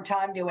any more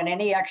time doing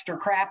any extra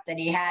crap than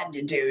he had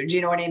to do. Do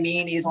you know what I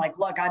mean? He's like,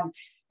 look, I've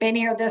been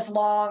here this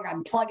long.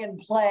 I'm plug and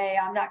play.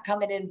 I'm not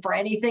coming in for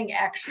anything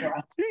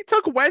extra. He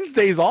took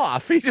Wednesdays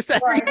off. He just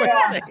every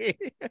Wednesday.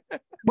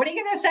 What are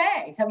you going to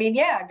say? I mean,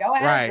 go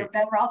ahead. You're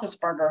Ben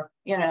Roethlisberger,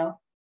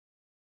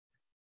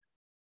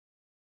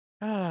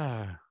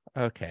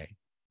 Okay.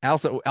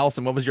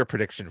 Allison, what was your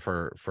prediction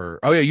for?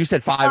 Oh yeah, you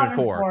said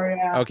 5-4.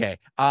 Yeah. Okay.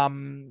 I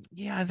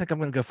think I'm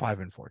gonna go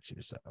 5-4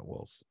 too. So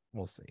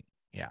we'll see.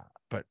 Yeah,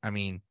 but I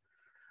mean,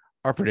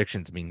 our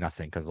predictions mean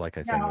nothing because, like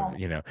I said,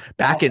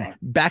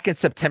 back in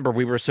September,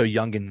 we were so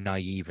young and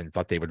naive and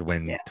thought they would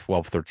win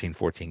 12, 13,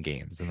 14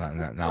 games. And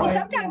well,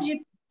 sometimes you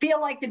feel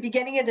like the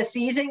beginning of the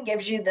season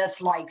gives you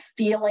this like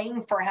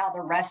feeling for how the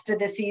rest of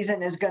the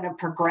season is going to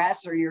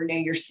progress, or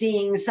you're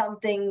seeing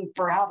something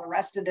for how the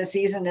rest of the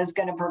season is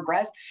going to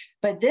progress.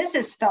 But this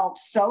has felt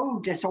so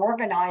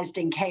disorganized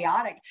and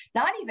chaotic,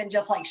 not even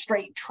just like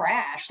straight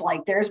trash.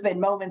 Like there's been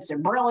moments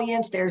of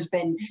brilliance. There's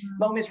been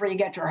moments where you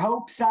get your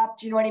hopes up.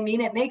 Do you know what I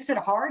mean? It makes it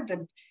hard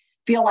to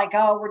feel like,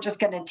 oh, we're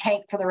just going to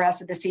tank for the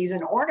rest of the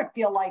season, or to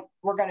feel like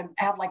we're going to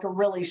have like a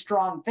really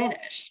strong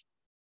finish.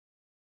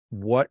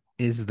 What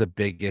is the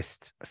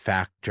biggest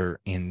factor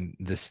in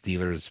the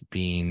Steelers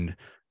being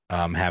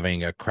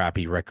having a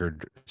crappy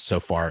record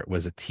so far?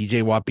 Was it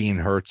TJ Watt being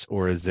hurt,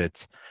 or is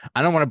it,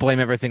 I don't want to blame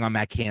everything on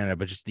Matt Canada,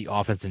 but just the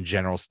offense in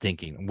general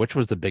stinking? Which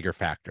was the bigger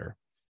factor?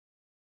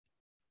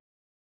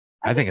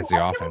 I think it's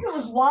the offense. I think it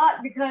was Watt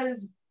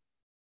because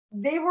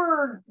they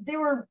were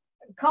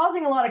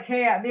causing a lot of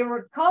chaos. They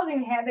were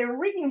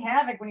wreaking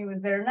havoc when he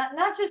was there.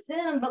 Not just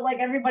him, but like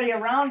everybody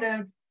around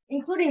him,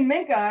 including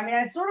Minka. I mean,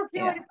 I sort of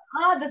feel like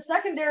the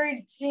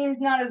secondary seems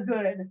not as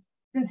good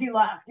since he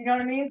left. You know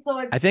what I mean? So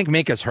I think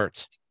Minka's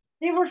hurt.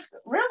 They were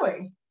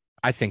really.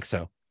 I think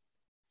so.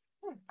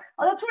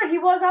 Oh, that's right. He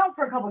was out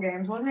for a couple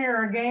games, wasn't he,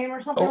 or a game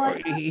or something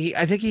like that?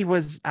 I think he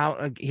was out.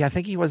 I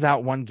think he was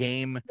out one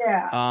game.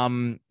 Yeah.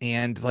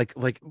 And like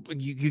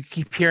you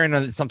keep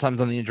hearing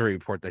sometimes on the injury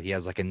report that he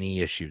has like a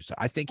knee issue. So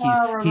I think he's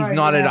right,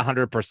 not yeah. at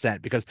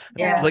 100% because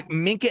Yeah. like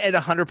Minka at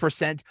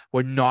 100%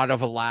 would not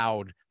have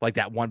allowed like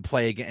that one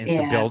play against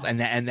the Bills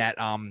and that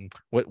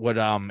what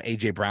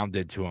AJ Brown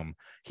did to him.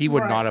 He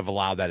would not have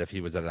allowed that if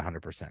he was at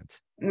 100%.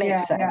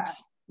 Makes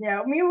sense.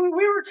 Yeah, we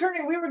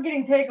were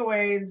getting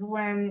takeaways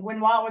when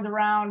Watt was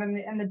around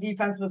and the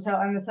defense was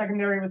and the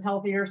secondary was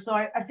healthier. So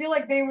I feel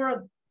like they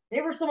were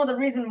some of the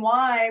reason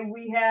why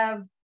we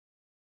have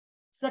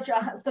such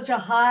a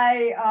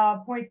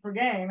high points per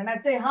game. And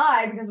I'd say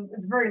high because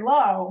it's very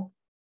low,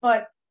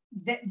 but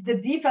the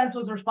defense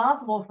was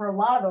responsible for a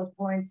lot of those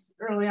points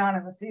early on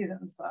in the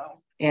season.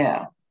 So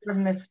yeah,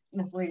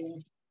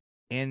 misleading.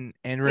 And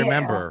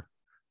remember,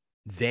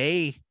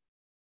 they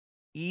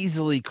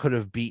easily could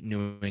have beat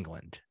New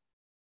England.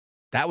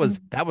 That was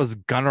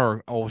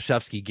Gunnar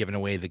Olszewski giving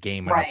away the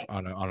game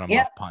on a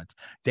muff punt.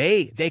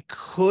 They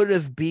could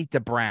have beat the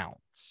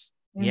Browns.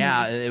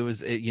 Yeah, it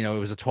was a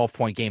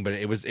 12-point game, but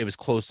it was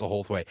close the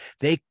whole way.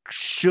 They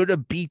should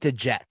have beat the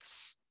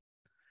Jets,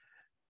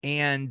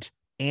 and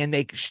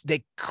they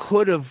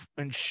could have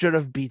and should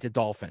have beat the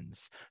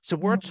Dolphins. So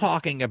we're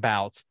talking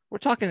about a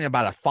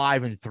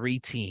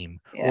 5-3 team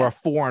or a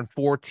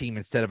 4-4 team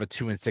instead of a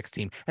 2-6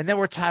 team, and then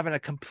we're having a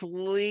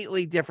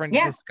completely different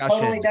discussion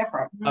totally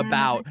different.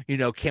 about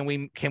can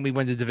we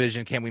win the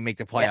division, can we make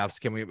the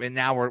playoffs, can we? And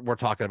now we're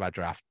talking about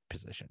draft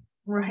position.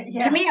 Right.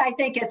 Yeah. To me, I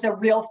think it's a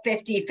real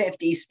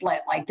 50-50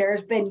 split. Like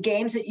there's been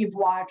games that you've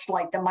watched,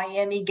 like the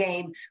Miami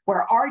game,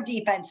 where our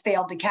defense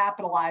failed to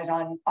capitalize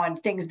on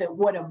things that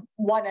would have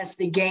won us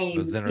the game.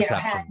 Those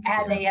interceptions,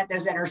 had they had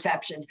those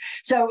interceptions.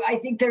 So I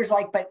think there's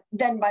but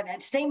then by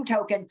that same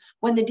token,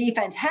 when the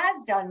defense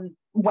has done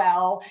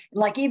well,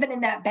 like even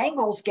in that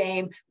Bengals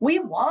game, we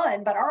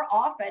won, but our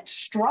offense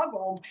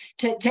struggled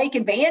to take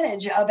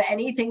advantage of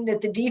anything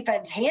that the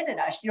defense handed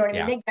us. You know what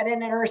I mean? They got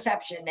an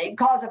interception, they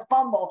cause a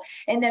fumble,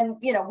 and then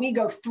we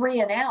go 3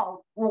 and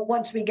out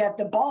once we get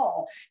the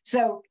ball.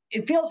 So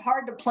it feels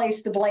hard to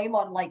place the blame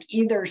on like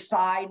either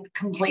side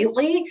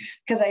completely,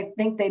 because I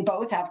think they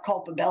both have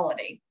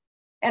culpability.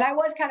 And I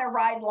was kind of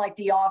riding like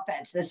the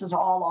offense. This is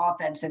all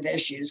offensive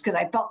issues, because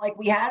I felt like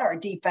we had our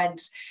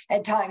defense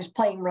at times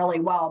playing really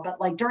well. But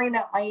like during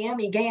that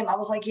Miami game, I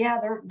was like, yeah,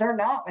 they're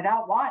not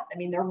without Watt. I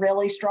mean, they're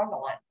really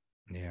struggling.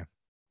 Yeah.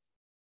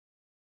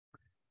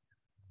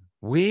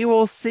 We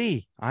will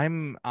see. I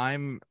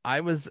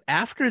was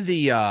after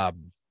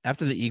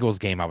the Eagles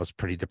game, I was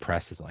pretty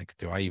depressed. Like,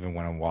 do I even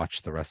want to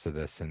watch the rest of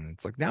this? And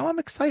it's like, now I'm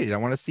excited. I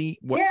want to see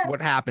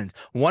what happens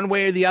one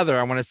way or the other.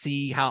 I want to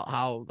see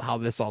how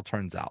this all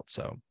turns out.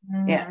 So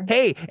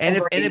hey,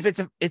 and if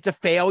it's a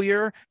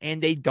failure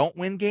and they don't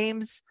win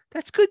games,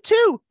 that's good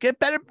too. Get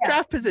better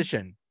draft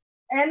position.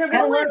 And they're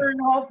going to learn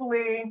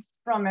hopefully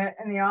from it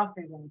in the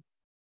offseason.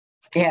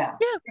 Yeah.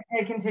 If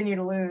they continue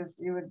to lose,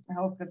 you would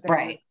hope that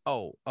they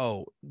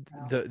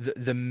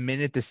the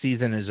minute the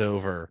season is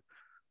over,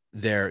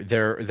 they're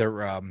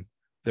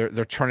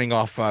turning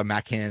off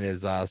Matt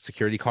Canada's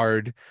security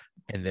card,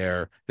 and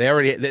they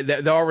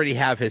already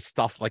have his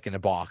stuff like in a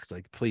box.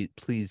 Like,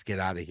 please get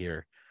out of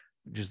here.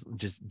 Just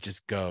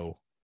go.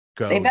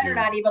 They better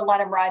not even let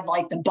him ride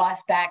like the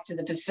bus back to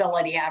the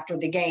facility after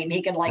the game.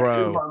 He can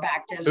Uber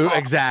back to his car.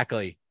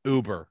 Exactly.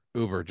 Uber.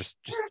 Just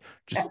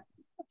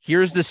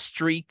here's the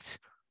street.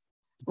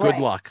 Good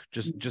luck.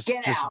 Just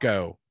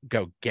go.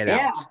 Get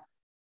out.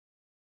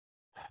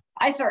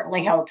 I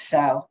certainly hope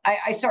so.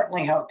 I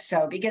certainly hope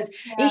so, because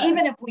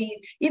even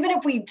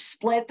if we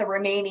split the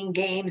remaining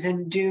games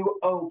and do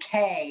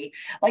okay,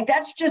 like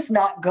that's just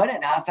not good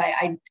enough.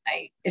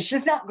 It's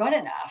just not good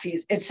enough.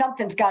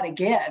 Something's got to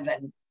give.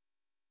 And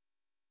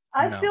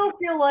I still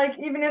feel like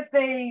even if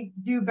they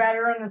do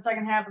better in the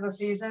second half of the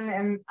season,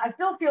 and I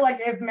still feel like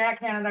if Matt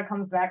Canada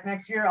comes back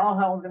next year, all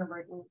hell is going to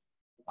break loose.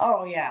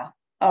 Oh yeah.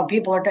 Oh,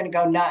 people are going to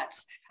go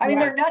nuts. I mean,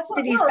 they're nuts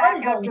that he's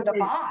back after the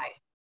bye.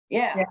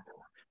 Yeah.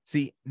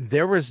 See,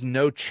 there was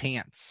no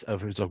chance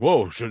of it's like,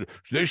 whoa,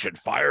 they should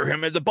fire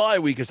him at the bye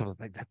week or something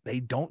like that. They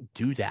don't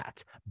do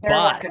that. They're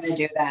not going to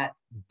do that.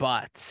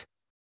 But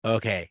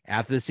okay,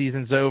 after the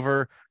season's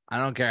over, I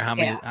don't care how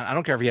many. I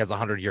don't care if he has a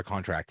 100-year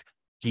contract.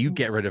 Do you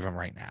get rid of him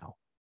right now?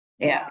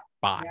 Yeah.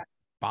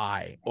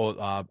 Bye.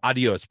 Oh,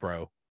 adios,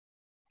 bro.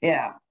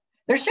 Yeah.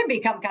 There should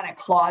be some kind of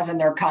clause in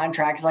their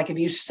contracts, like if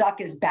you suck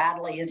as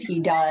badly as he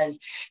does,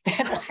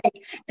 then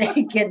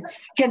they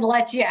can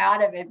let you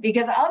out of it.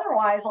 Because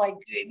otherwise, like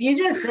you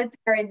just sit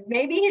there and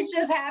maybe he's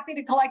just happy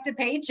to collect a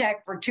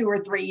paycheck for 2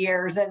 or 3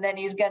 years, and then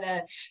he's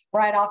gonna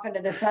ride off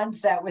into the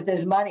sunset with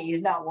his money.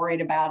 He's not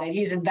worried about it.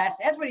 He's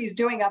investing. That's what he's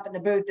doing up in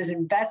the booth, is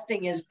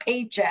investing his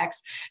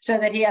paychecks so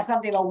that he has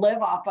something to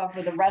live off of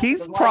for the rest of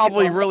his life. He's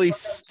probably really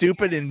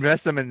stupid,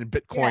 invest him in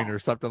Bitcoin or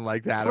something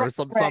like that, or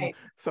some.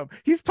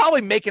 He's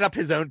probably making up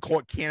his own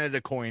Canada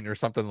coin or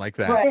something like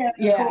that. Right.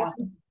 Yeah.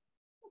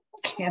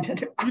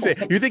 Canada coin.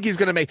 You think he's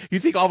going to make? You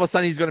think all of a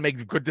sudden he's going to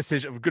make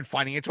good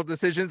financial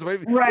decisions?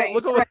 Right.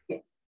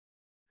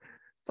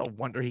 It's a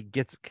wonder he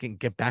can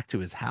get back to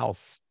his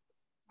house.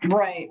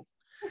 Right.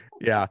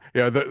 Yeah,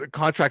 the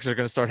contracts are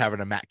going to start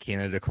having a Matt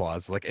Canada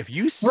clause. Like, if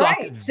you suck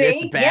Right. this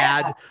See?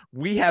 bad,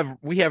 Yeah.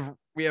 we have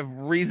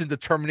reason to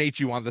terminate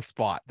you on the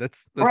spot.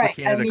 That's a Right.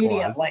 Canada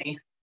clause. Immediately.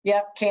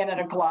 Yep.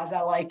 Canada clause.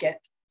 I like it.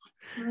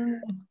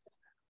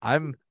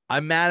 I'm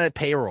mad at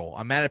payroll.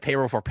 I'm mad at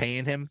payroll for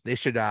paying him. They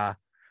should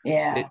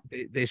Yeah.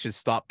 they should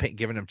stop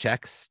giving him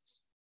checks,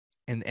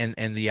 and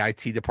the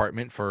IT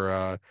department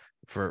for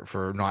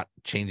not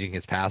changing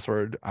his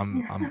password. I'm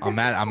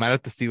mad. I'm mad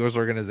at the Steelers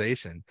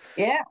organization.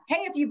 Yeah.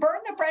 Hey, if you burn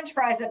the French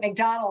fries at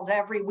McDonald's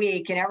every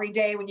week and every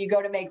day when you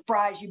go to make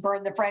fries, you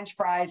burn the French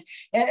fries,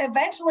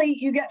 eventually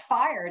you get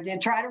fired. They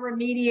try to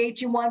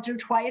remediate you once or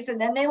twice, and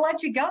then they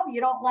let you go.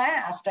 You don't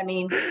last. I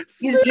mean,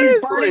 he's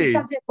burning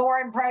something more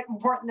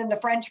important than the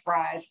French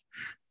fries.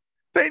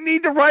 They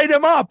need to write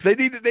him up. They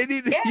need.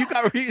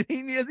 Yeah.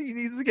 He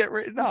needs to get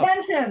written up.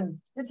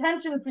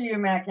 Detention for you,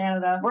 Matt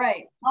Canada.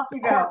 Right. Off you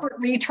go. Corporate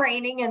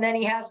retraining, and then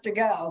he has to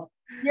go.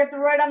 You have to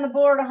write on the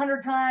board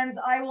 100 times.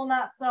 I will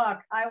not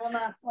suck. I will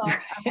not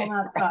suck. I will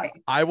not suck.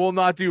 I will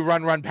not do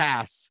run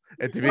pass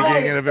at the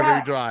beginning of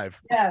every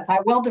drive. Yes. I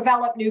will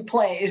develop new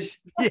plays.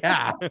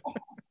 Yeah.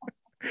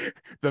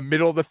 The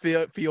middle of the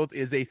field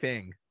is a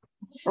thing.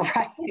 Right.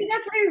 That's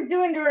what he was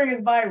doing during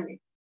his bye week.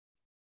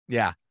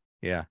 Yeah.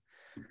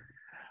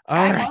 All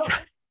right.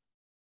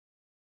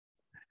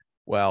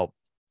 Well,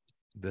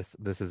 this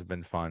has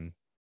been fun.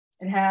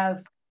 It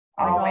has.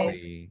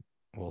 Always.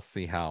 We'll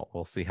see how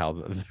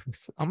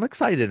I'm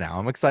excited now.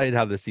 I'm excited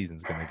how the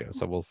season's gonna go.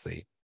 So we'll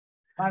see.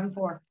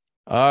 5-4.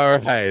 All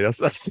right.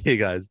 Let's see you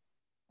guys.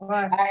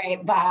 Bye. All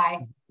right.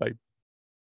 Bye.